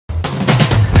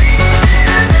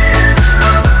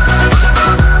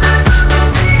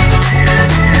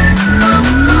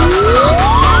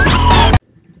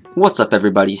What's up,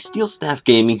 everybody? Steel Staff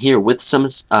Gaming here with some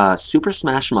Super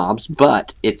Smash Mobs,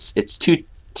 but it's 2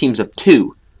 teams of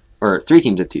 2, or 3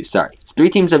 teams of 2. Sorry, it's 3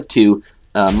 teams of 2.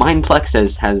 Mineplex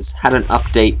has had an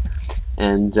update,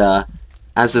 and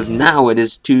as of now, it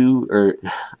is 2, or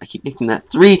I keep making that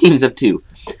 3 teams of 2.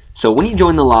 So when you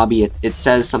join the lobby, it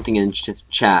says something in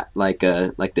chat like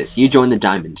this: you join the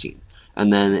Diamond team,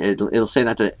 and then it'll say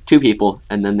that to 2 people,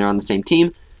 and then they're on the same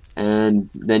team. And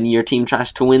then your team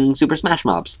tries to win Super Smash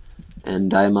Mobs,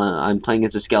 and I'm playing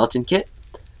as a Skeleton Kit,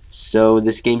 so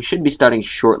this game should be starting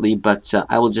shortly, but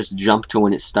I will just jump to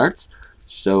when it starts,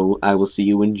 so I will see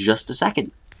you in just a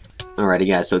second. Alrighty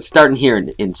guys, so it's starting here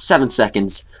in 7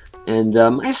 seconds, and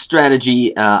my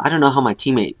strategy, I don't know how my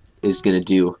teammate is going to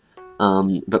do,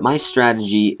 but my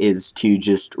strategy is to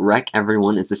just wreck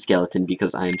everyone as a skeleton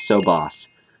because I am so boss.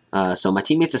 So my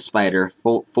teammate's a spider,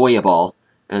 Foyaball.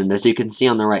 And as you can see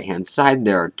on the right-hand side,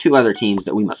 there are 2 other teams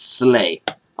that we must slay.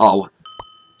 Oh,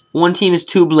 one team is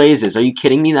 2 Blazes. Are you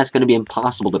kidding me? That's going to be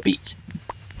impossible to beat.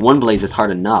 1 Blaze is hard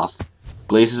enough.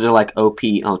 Blazes are like OP.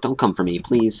 Oh, don't come for me,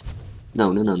 please. No,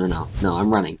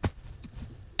 I'm running.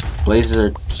 Blazes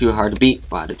are too hard to beat.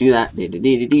 Why to do that?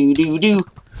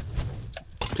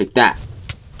 Take that.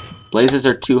 Blazes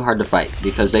are too hard to fight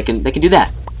because they can do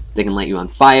that. They can light you on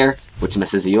fire, which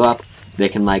messes you up. They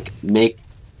can like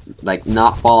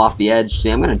not fall off the edge. See,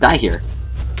 I'm gonna die here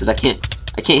because I can't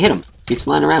hit him. He's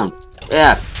flying around.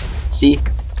 Yeah. See,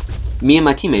 me and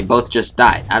my teammate both just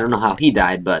died. I don't know how he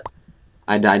died, but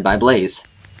I died by Blaze,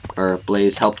 or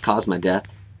Blaze helped cause my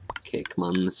death. Okay, come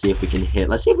on. Let's see if we can hit.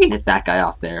 Let's see if we can hit that guy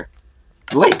off there.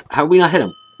 Wait, how did we not hit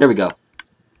him? There we go.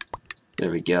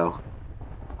 There we go.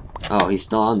 Oh, he's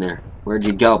still on there. Where'd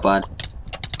you go, bud?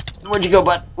 Where'd you go,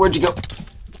 bud? Where'd you go?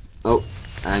 Oh,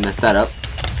 I messed that up.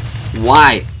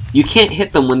 Why? You can't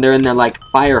hit them when they're in their, like,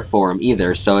 fire form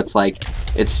either, so it's like,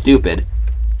 it's stupid.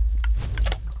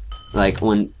 Like,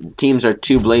 when teams are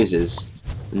 2 Blazes,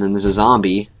 and then there's a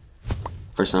zombie,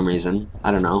 for some reason,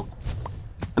 I don't know.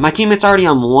 And my teammate's already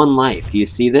on 1 life, do you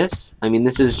see this? I mean,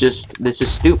 this is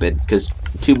stupid, because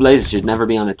 2 Blazes should never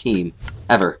be on a team.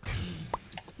 Ever.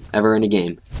 Ever in a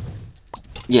game.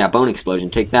 Yeah, Bone Explosion,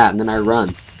 take that, and then I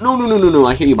run. No,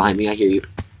 I hear you behind me, I hear you.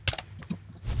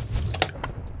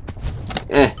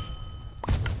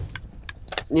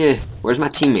 Yeah, where's my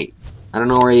teammate? I don't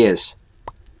know where he is.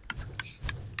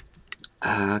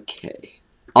 Okay.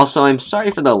 Also, I'm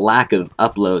sorry for the lack of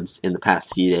uploads in the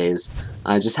past few days.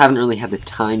 I just haven't really had the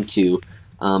time to,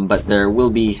 but there will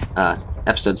be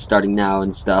episodes starting now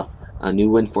and stuff. New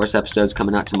Windforce episodes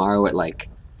coming out tomorrow at like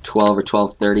 12 or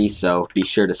 12:30, so be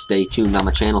sure to stay tuned on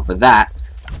my channel for that.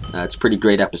 It's a pretty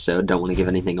great episode, don't want to give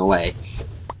anything away.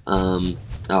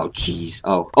 Oh, jeez.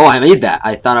 Oh, I made that.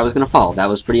 I thought I was going to fall. That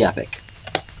was pretty epic.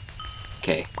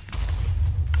 Okay.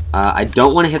 I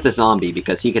don't want to hit the zombie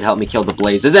because he could help me kill the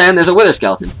Blazes. And there's a Wither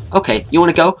Skeleton. Okay, you want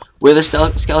to go? Wither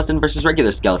Skeleton versus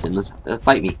regular Skeleton. Let's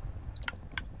fight me.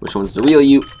 Which one's the real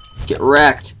you? Get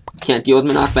wrecked. Can't deal with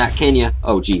my knockback, can ya?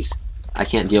 Oh, jeez. I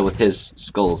can't deal with his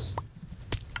skulls.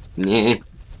 Nah.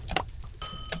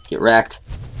 Get wrecked.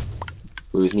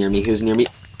 Who's near me? Who's near me?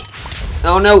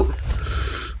 Oh, no.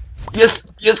 Yes,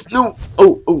 no.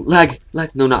 Oh, lag.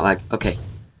 No, not lag. Okay.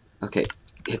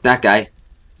 Hit that guy.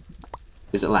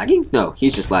 Is it lagging? No,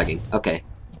 he's just lagging. Okay.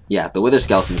 Yeah, the Wither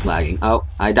Skeleton's lagging. Oh,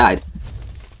 I died.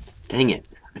 Dang it.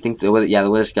 I think the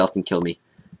Wither Skeleton killed me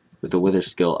with the Wither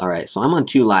skill. Alright, so I'm on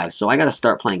 2 lives, so I gotta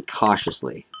start playing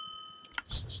cautiously.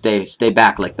 Stay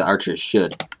back like the archers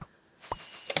should.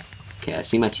 Okay, I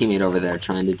see my teammate over there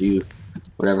trying to do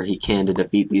whatever he can to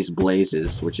defeat these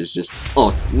Blazes, which is just...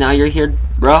 Oh, now you're here,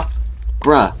 bruh?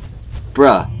 Bruh.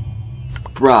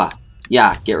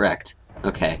 Yeah, get wrecked.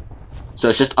 Okay. So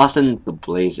it's just us and the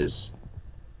Blazes.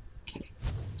 Okay.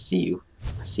 I see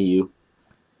you.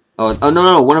 Oh,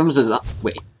 no. One of them is...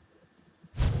 wait.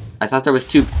 I thought there was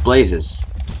 2 Blazes.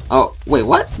 Oh, wait,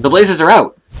 what? The Blazes are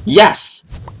out. Yes!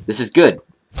 This is good.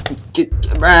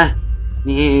 Where's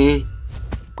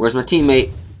my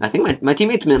teammate? I think my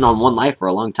teammate's been on 1 life for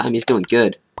a long time. He's doing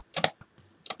good.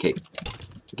 Okay.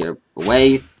 Get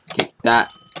away. Take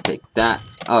that.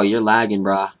 Oh, you're lagging,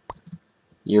 brah.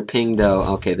 You're pinged, though.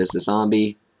 Okay, there's the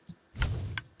zombie.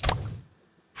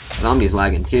 Zombie's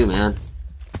lagging, too, man.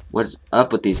 What's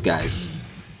up with these guys?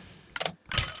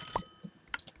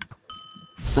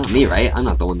 It's not me, right? I'm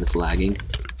not the one that's lagging.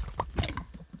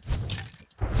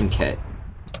 Okay.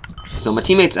 So my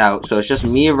teammate's out, so it's just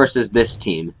me versus this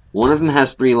team. One of them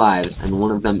has 3 lives, and one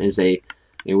of them is a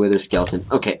Wither Skeleton.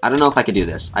 Okay, I don't know if I could do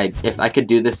this. If I could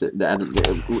do this,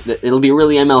 it'll be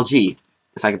really MLG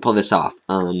if I could pull this off.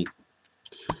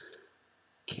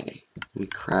 Okay, let me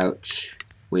crouch.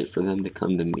 Wait for them to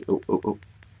come to me. Oh, oh, oh.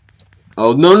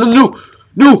 Oh, no, no, no!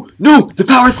 No, no! The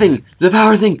power thing! The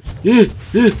power thing!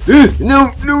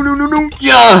 No, no, no, no, no!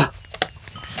 Yeah!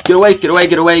 Get away, get away,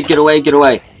 get away, get away, get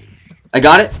away. I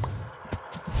got it?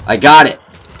 I got it!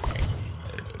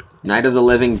 Night of the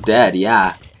Living Dead,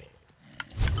 yeah.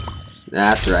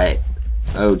 That's right.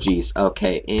 Oh, jeez.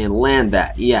 Okay, and land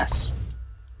that. Yes.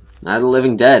 Night of the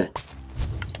Living Dead.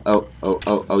 Oh, oh,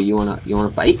 oh, oh, you wanna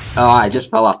fight? Oh, I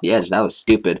just fell off the edge. That was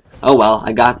stupid. Oh, well,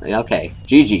 I got... Okay,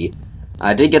 GG.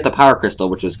 I did get the power crystal,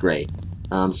 which was great.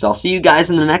 So I'll see you guys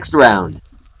in the next round.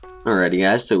 Alrighty,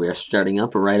 guys, so we are starting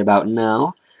up right about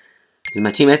now. Is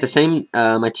my teammate the same?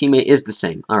 My teammate is the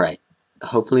same. Alright.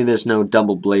 Hopefully there's no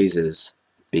double blazes,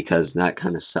 because that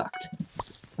kind of sucked.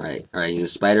 Alright, he's a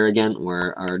spider again.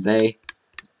 Where are they?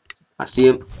 I see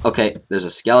him. Okay, there's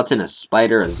a skeleton, a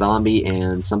spider, a zombie,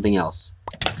 and something else.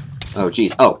 Oh,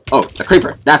 jeez. Oh, a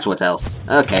creeper. That's what else.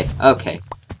 Okay, okay.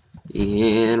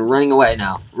 And running away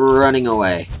now. Running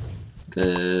away.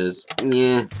 Because,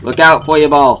 yeah. Look out for your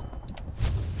ball.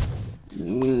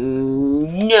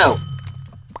 No.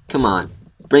 Come on.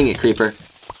 Bring it, creeper.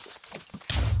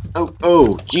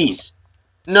 Oh, jeez.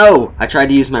 No! I tried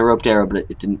to use my roped arrow, but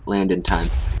it didn't land in time.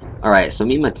 Alright, so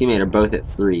me and my teammate are both at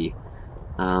 3.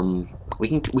 We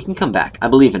can come back. I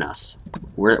believe in us.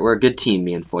 We're a good team,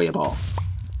 me and Foyaball.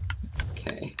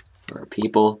 Okay. There are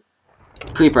people.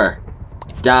 Creeper!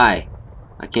 Die!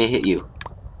 I can't hit you.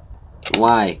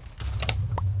 Why?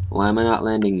 Why am I not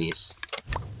landing these?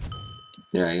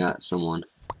 There, I got someone.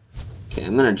 Okay,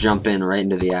 I'm gonna jump in right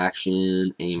into the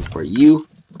action. Aim for you.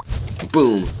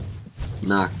 Boom!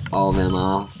 Knock all of them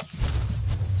off.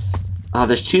 Oh,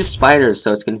 there's 2 spiders,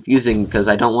 so it's confusing because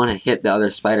I don't want to hit the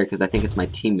other spider because I think it's my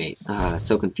teammate. Ah, that's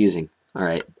so confusing.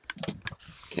 Alright.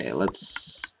 Okay,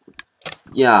 let's...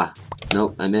 Yeah.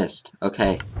 Nope, I missed.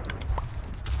 Okay.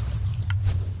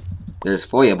 There's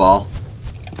Foyaball.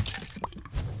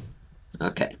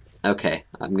 Okay. Okay.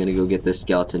 I'm gonna go get this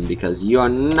skeleton because you are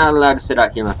not allowed to sit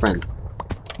out here, my friend.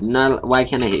 Why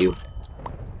can't I hit you?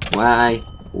 Why?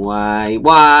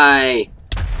 Why?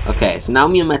 Okay, so now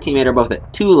me and my teammate are both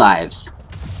at 2 lives.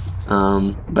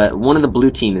 But one of the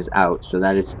blue team is out, so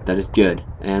that is good.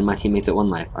 And my teammate's at 1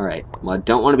 life. Alright. Well, I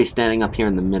don't want to be standing up here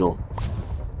in the middle.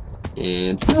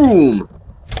 And boom!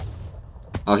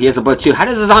 Oh, he has a bow too. How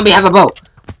does a zombie have a bow?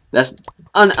 That's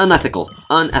unethical.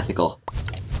 Unethical.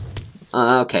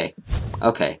 Okay.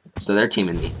 Okay. So they're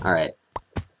teaming me. Alright.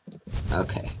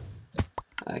 Okay.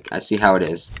 I see how it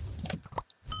is.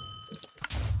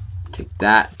 Take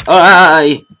that.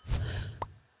 Oh,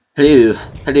 hello.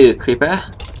 Hello, creeper.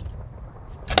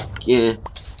 Yeah.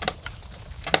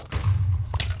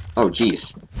 Oh,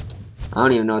 jeez. I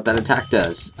don't even know what that attack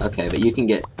does. Okay, but you can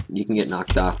get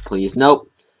knocked off, please. Nope.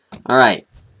 Alright.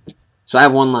 So I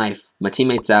have 1 life. My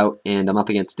teammate's out, and I'm up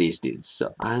against these dudes.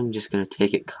 So I'm just gonna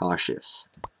take it cautious.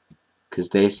 Because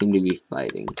they seem to be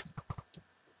fighting.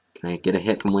 Can I get a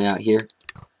hit from way out here?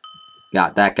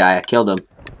 Got that guy. I killed him.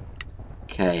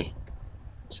 Okay.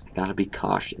 So I gotta be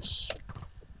cautious.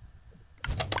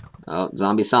 Oh,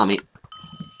 zombie saw me.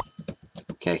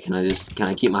 Okay, can I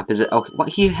keep my position? Okay, what?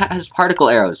 He has particle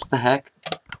arrows. What the heck?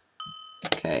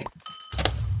 Okay.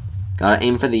 Gotta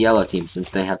aim for the yellow team since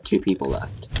they have 2 people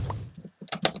left.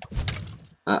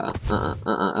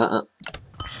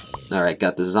 Alright,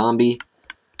 got the zombie.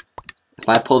 If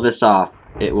I pull this off,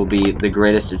 it will be the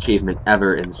greatest achievement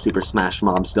ever in Super Smash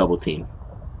Mobs Double Team.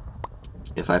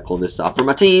 If I pull this off for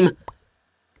my team.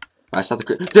 I saw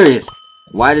the... There he is!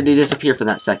 Why did he disappear for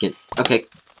that second? Okay.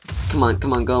 Come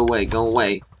on, go away, go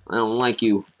away. I don't like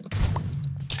you.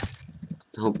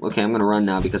 Oh, okay, I'm gonna run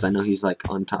now because I know he's, like,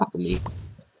 on top of me.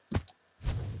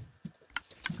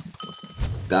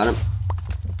 Got him.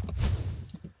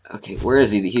 Okay, where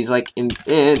is he? He's, like,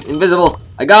 invisible.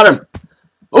 I got him!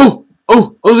 Oh,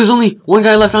 there's only 1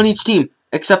 guy left on each team.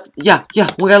 Except, yeah,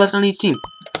 1 guy left on each team.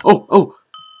 Oh,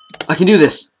 I can do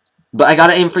this. But I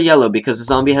gotta aim for yellow because the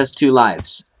zombie has 2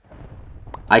 lives.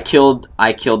 I killed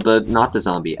not the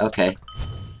zombie. Okay.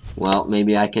 Well,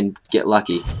 maybe I can get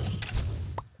lucky.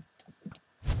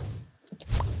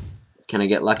 Can I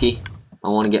get lucky? I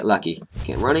want to get lucky.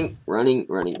 Okay, running.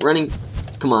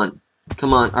 Come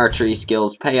on, archery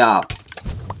skills, pay off.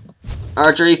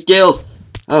 Archery skills!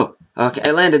 Oh, okay,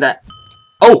 I landed that.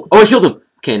 Oh, I killed him!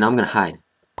 Okay, now I'm gonna hide.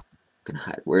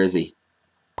 Where is he?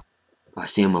 Oh, I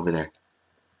see him over there.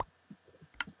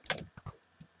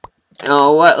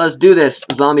 Oh, what? Let's do this,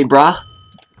 zombie brah.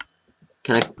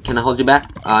 Can I hold you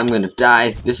back? Oh, I'm gonna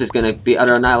die. This is gonna be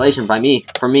utter annihilation for me.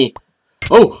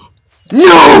 Oh!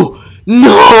 No!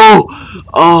 No!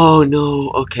 Oh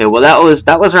no. Okay, well that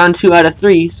was round 2 out of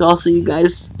 3, so I'll see you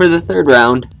guys for the 3rd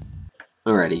round.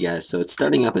 Alrighty guys, so it's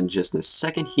starting up in just a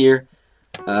second here.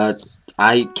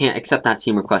 I can't accept that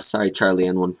team request. Sorry, Charlie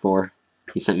N14.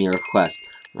 He sent me a request.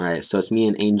 Alright, so it's me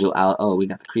and Angel Al. Oh, we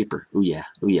got the Creeper. Ooh yeah,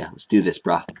 let's do this,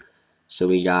 brah. So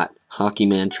we got Hockey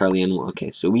Man, Charlie N1.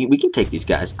 Okay, so we can take these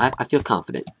guys. I feel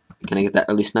confident. Can I get that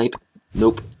early snipe?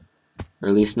 Nope.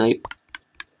 Early snipe.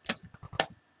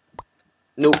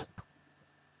 Nope.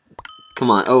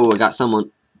 Come on. Oh, I got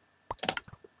someone.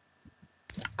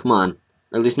 Come on.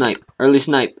 Early snipe. Early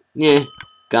snipe. Yeah.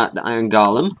 Got the Iron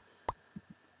Golem.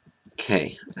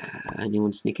 Okay.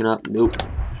 Anyone sneaking up? Nope.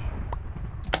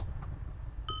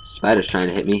 Spider's trying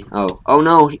to hit me. Oh. Oh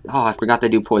no. Oh, I forgot they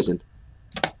do poison.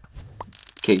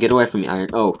 Okay, get away from me, Iron.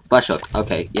 Oh, flesh hook.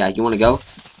 Okay. Yeah, you want to go?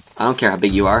 I don't care how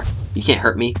big you are. You can't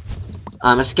hurt me.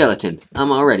 I'm a skeleton.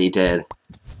 I'm already dead.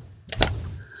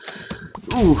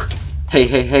 Ooh.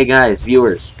 Hey guys,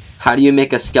 viewers. How do you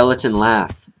make a skeleton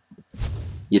laugh?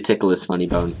 You tickle his funny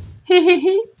bone.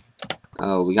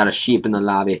 Oh, we got a sheep in the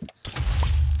lobby.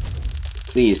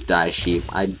 Please die, sheep.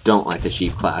 I don't like the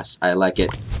sheep class. I like it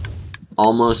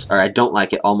almost, or I don't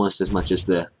like it almost as much as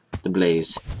the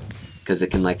blaze. Because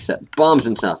it can like set bombs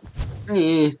and stuff.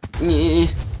 Come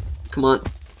on.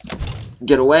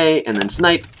 Get away, and then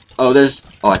snipe. Oh,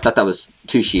 I thought that was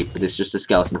 2 sheep, but it's just a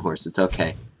skeleton horse. It's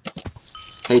okay.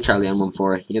 Hey, Charlie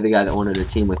N14, you're the guy that wanted a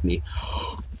team with me.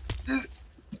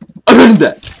 I landed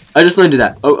that! I just landed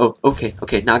that. Oh, okay,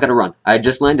 now I gotta run. I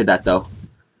just landed that, though.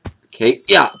 Okay,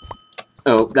 yeah.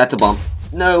 Oh, that's a bomb.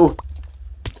 No!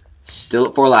 Still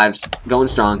at 4 lives. Going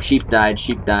strong. Sheep died.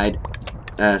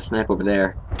 Snipe over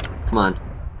there. Come on.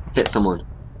 Hit someone.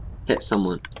 Hit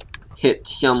someone.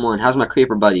 How's my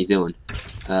creeper buddy doing?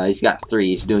 He's got 3.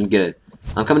 He's doing good.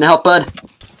 I'm coming to help, bud.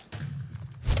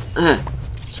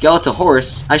 Skeletal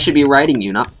horse? I should be riding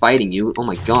you, not fighting you. Oh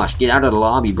my gosh, get out of the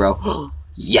lobby, bro.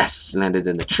 Yes, landed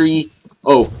in the tree.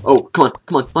 Oh, come on.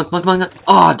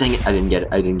 Oh, dang it, I didn't get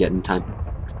it in time.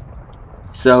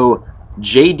 So,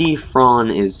 JD Fron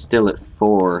is still at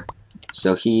 4,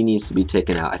 so he needs to be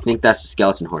taken out. I think that's the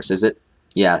skeleton horse, is it?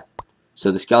 Yeah,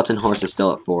 so the skeleton horse is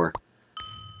still at 4.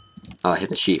 Oh, I hit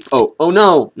the sheep. Oh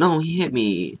no! No, he hit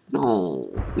me. No.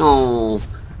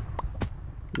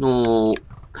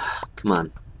 Come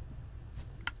on.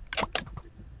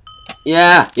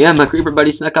 Yeah, my creeper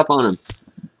buddy snuck up on him.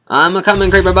 I'm a coming,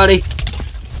 creeper buddy.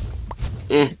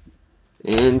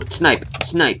 And snipe.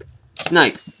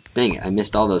 Dang it, I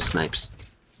missed all those snipes.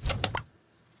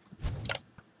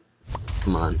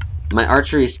 Come on. My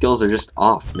archery skills are just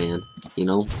off, man. You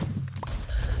know?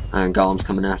 Iron Golem's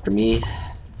coming after me.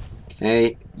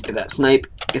 Okay, get that snipe.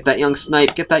 Get that young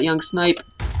snipe.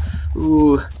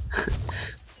 Ooh.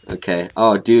 Okay.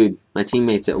 Oh, dude. My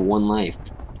teammate's at 1 life.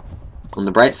 On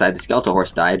the bright side, the skeletal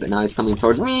horse died, but now he's coming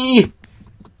towards me!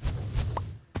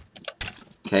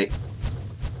 Okay.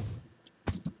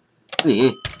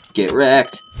 Get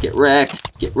wrecked.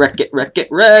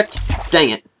 Dang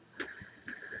it.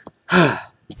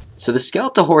 So the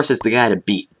skeletal horse is the guy to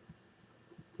beat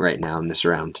right now in this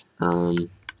round. Let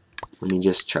me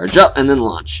just charge up and then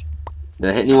launch.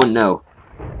 Did I hit anyone? No.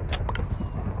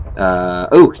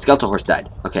 Oh, skeletal horse died.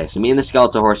 Okay, so me and the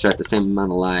skeletal horse are at the same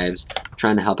amount of lives.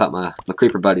 Trying to help out my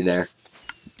creeper buddy there.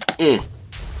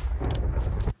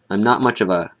 I'm not much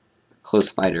of a close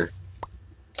fighter,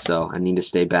 so I need to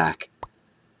stay back.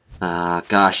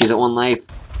 Gosh, he's at 1 life.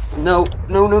 No.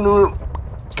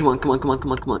 Come on.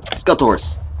 Skeletal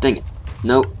horse. Dang it.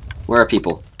 Nope. Where are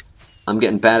people? I'm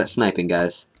getting bad at sniping,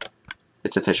 guys.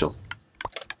 It's official.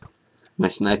 My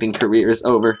sniping career is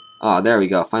over. Oh, there we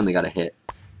go. Finally got a hit.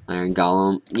 Iron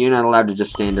Golem, you're not allowed to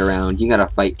just stand around. You gotta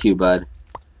fight too, bud.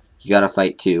 You gotta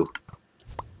fight too.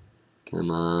 Come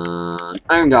on.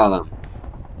 Iron Golem.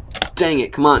 Dang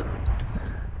it, come on.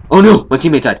 Oh no, my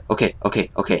teammate died. Okay.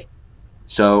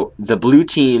 So, the blue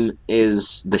team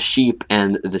is the sheep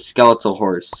and the skeletal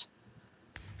horse.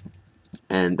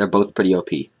 And they're both pretty OP.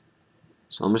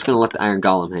 So I'm just gonna let the Iron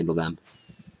Golem handle them.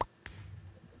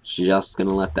 Just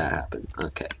gonna let that happen.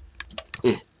 Okay.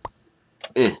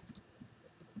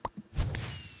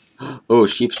 Oh,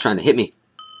 sheep's trying to hit me.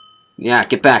 Yeah,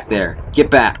 get back there. Get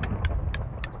back.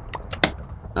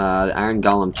 The Iron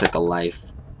Golem took a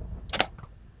life.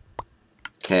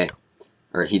 Okay.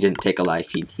 Or he didn't take a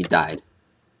life. He died.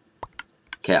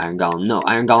 Okay, Iron Golem. No,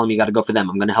 Iron Golem, you gotta go for them.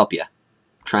 I'm gonna help you.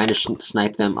 Trying to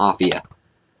snipe them off of you.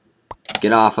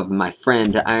 Get off of my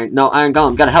friend. No, Iron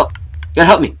Golem, gotta help. Gotta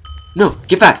help me. No,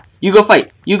 get back. You go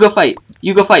fight. You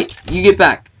get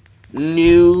back.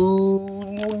 No.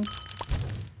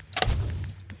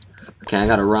 Okay, I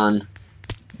gotta run.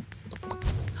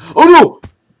 Oh no!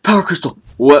 Power crystal.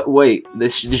 What? Wait, the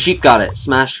sheep got it.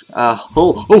 Smash.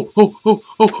 Oh,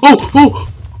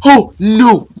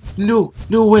 no, no,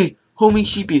 no way. Homing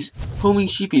sheepies. Homing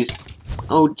sheepies.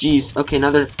 Oh, jeez. Okay, now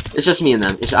it's just me and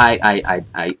them.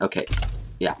 Okay.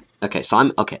 Yeah. Okay, so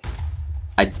I'm, okay.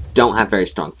 I don't have very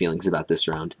strong feelings about this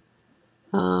round.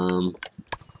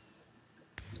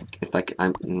 If I can,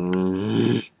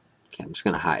 okay, I'm just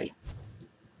gonna hide.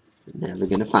 You're never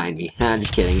gonna find me.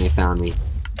 Just kidding, they found me.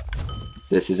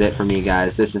 This is it for me,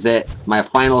 guys. This is it. My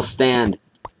final stand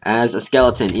as a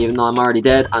skeleton. Even though I'm already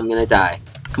dead, I'm gonna die.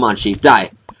 Come on, sheep,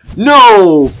 die.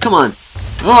 No! Come on.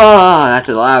 Oh, that's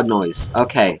a loud noise.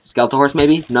 Okay, skeletal horse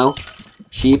maybe? No.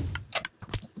 Sheep.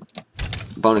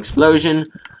 Bone explosion.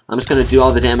 I'm just gonna do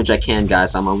all the damage I can,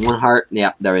 guys. I'm on 1 heart.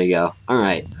 Yeah, there we go.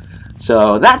 Alright.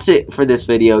 So, that's it for this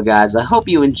video, guys. I hope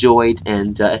you enjoyed,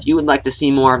 and if you would like to see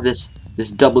more of this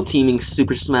double teaming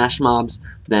Super Smash mobs,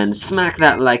 then smack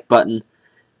that like button.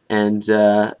 And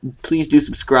please do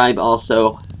subscribe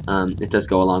also. It does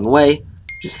go a long way.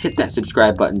 Just hit that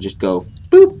subscribe button. Just go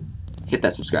boop. Hit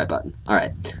that subscribe button.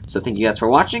 Alright. So thank you guys for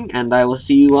watching, and I will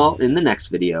see you all in the next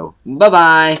video.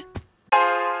 Bye-bye!